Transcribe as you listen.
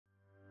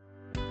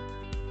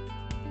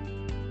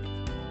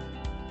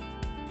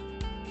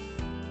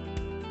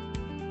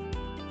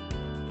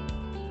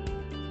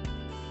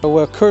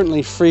We're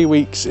currently 3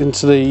 weeks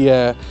into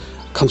the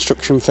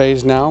construction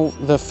phase now.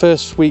 The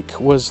first week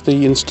was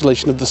the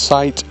installation of the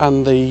site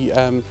and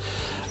the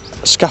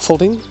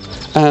scaffolding.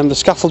 The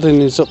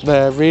scaffolding is up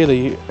there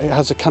really. It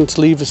has a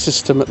cantilever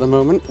system at the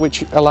moment,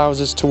 which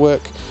allows us to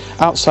work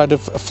outside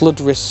of a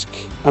flood risk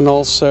and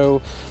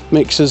also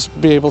makes us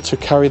be able to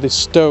carry this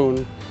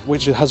stone,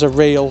 which has a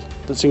rail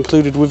that's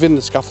included within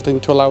the scaffolding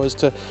to allow us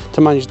to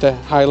manage the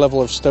high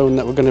level of stone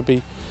that we're going to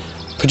be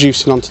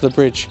producing onto the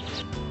bridge.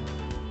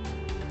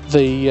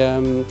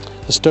 The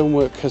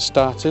stonework has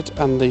started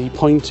and the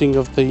pointing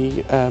of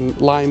the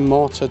lime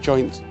mortar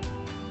joint.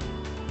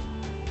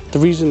 The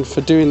reason for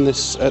doing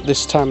this at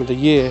this time of the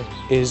year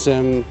is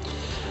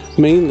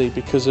mainly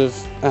because of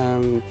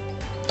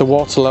the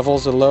water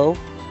levels are low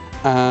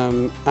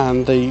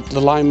and the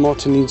lime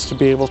mortar needs to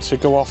be able to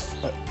go off,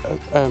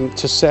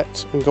 to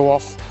set and go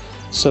off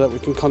so that we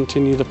can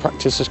continue the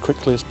practice as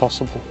quickly as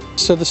possible.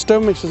 So the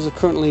stonemasons are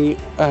currently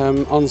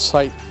on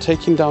site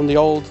taking down the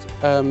old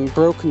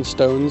broken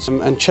stones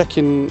and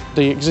checking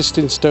the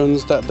existing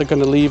stones that they're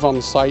going to leave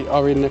on site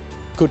are in a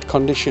good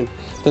condition.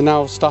 They're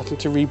now starting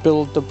to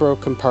rebuild the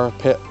broken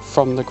parapet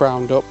from the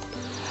ground up,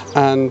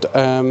 and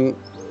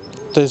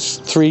there's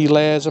 3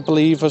 layers, I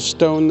believe, of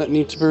stone that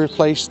need to be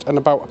replaced and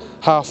about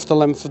half the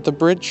length of the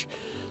bridge.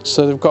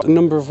 So they've got a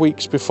number of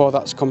weeks before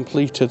that's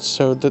completed,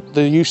 so that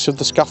the use of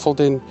the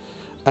scaffolding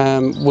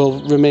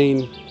will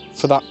remain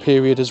for that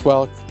period as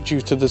well,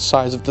 due to the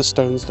size of the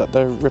stones that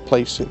they're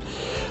replacing.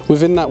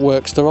 Within that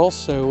works, they're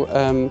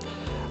also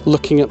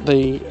looking at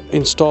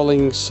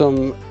installing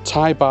some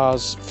tie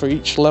bars for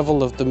each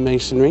level of the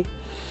masonry,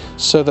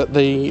 so that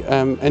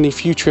any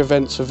future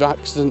events of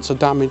accidents or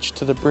damage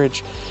to the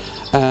bridge,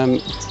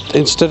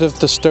 instead of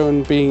the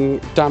stone being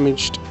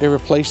damaged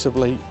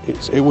irreplaceably,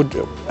 it would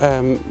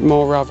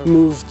more rather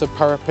move the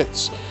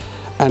parapets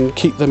and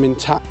keep them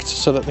intact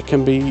so that they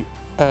can be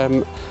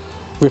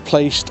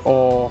replaced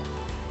or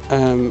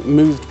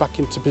moved back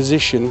into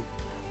position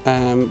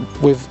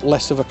with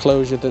less of a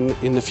closure than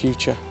in the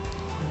future.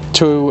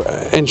 To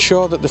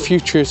ensure that the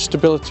future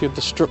stability of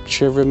the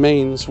structure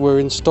remains, we're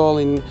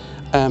installing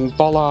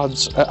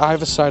bollards at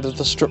either side of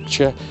the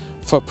structure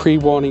for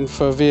pre-warning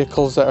for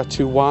vehicles that are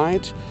too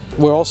wide.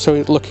 We're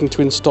also looking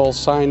to install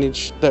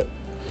signage that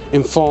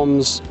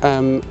informs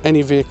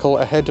any vehicle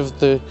ahead of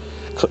the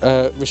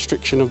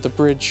restriction of the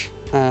bridge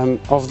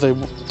of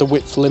the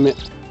width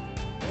limit.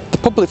 The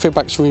public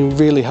feedback's been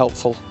really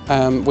helpful.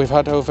 We've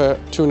had over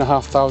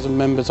 2,500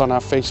 members on our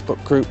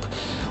Facebook group.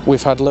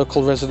 We've had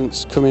local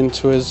residents come in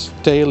to us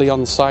daily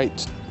on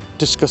site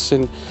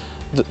discussing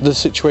the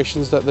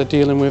situations that they're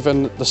dealing with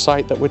and the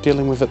site that we're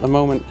dealing with at the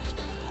moment.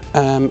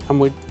 And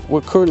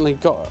we've currently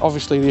got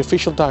obviously the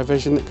official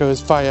diversion that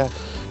goes via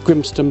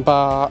Grimston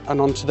Bar and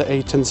onto the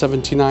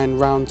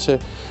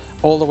A1079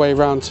 all the way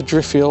round to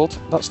Driffield.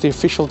 That's the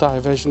official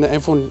diversion that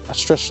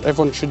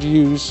everyone should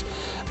use,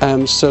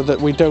 so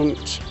that we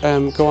don't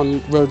go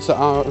on roads that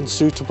are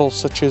unsuitable,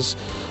 such as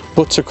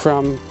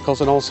Buttercram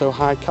and also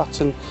High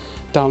Catton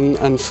down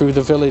and through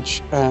the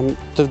village.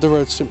 The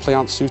roads simply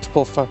aren't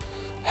suitable for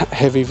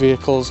heavy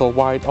vehicles or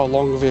wide or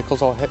long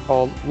vehicles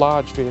or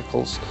large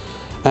vehicles.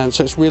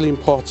 So it's really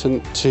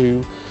important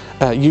to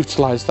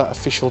utilise that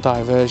official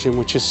diversion,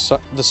 which is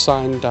the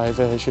signed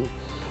diversion.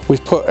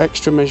 We've put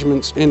extra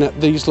measurements in at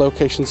these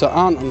locations that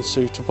aren't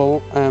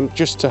unsuitable,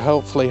 just to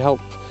hopefully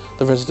help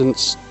the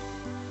residents.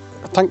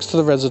 Thanks to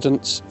the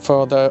residents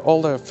for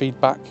all their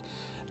feedback,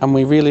 and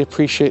we really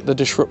appreciate the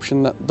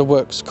disruption that the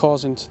work's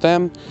causing to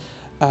them,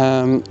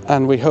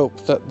 and we hope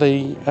that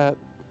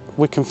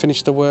we can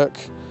finish the work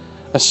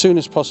as soon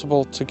as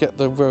possible to get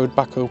the road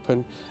back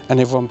open and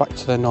everyone back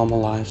to their normal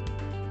lives.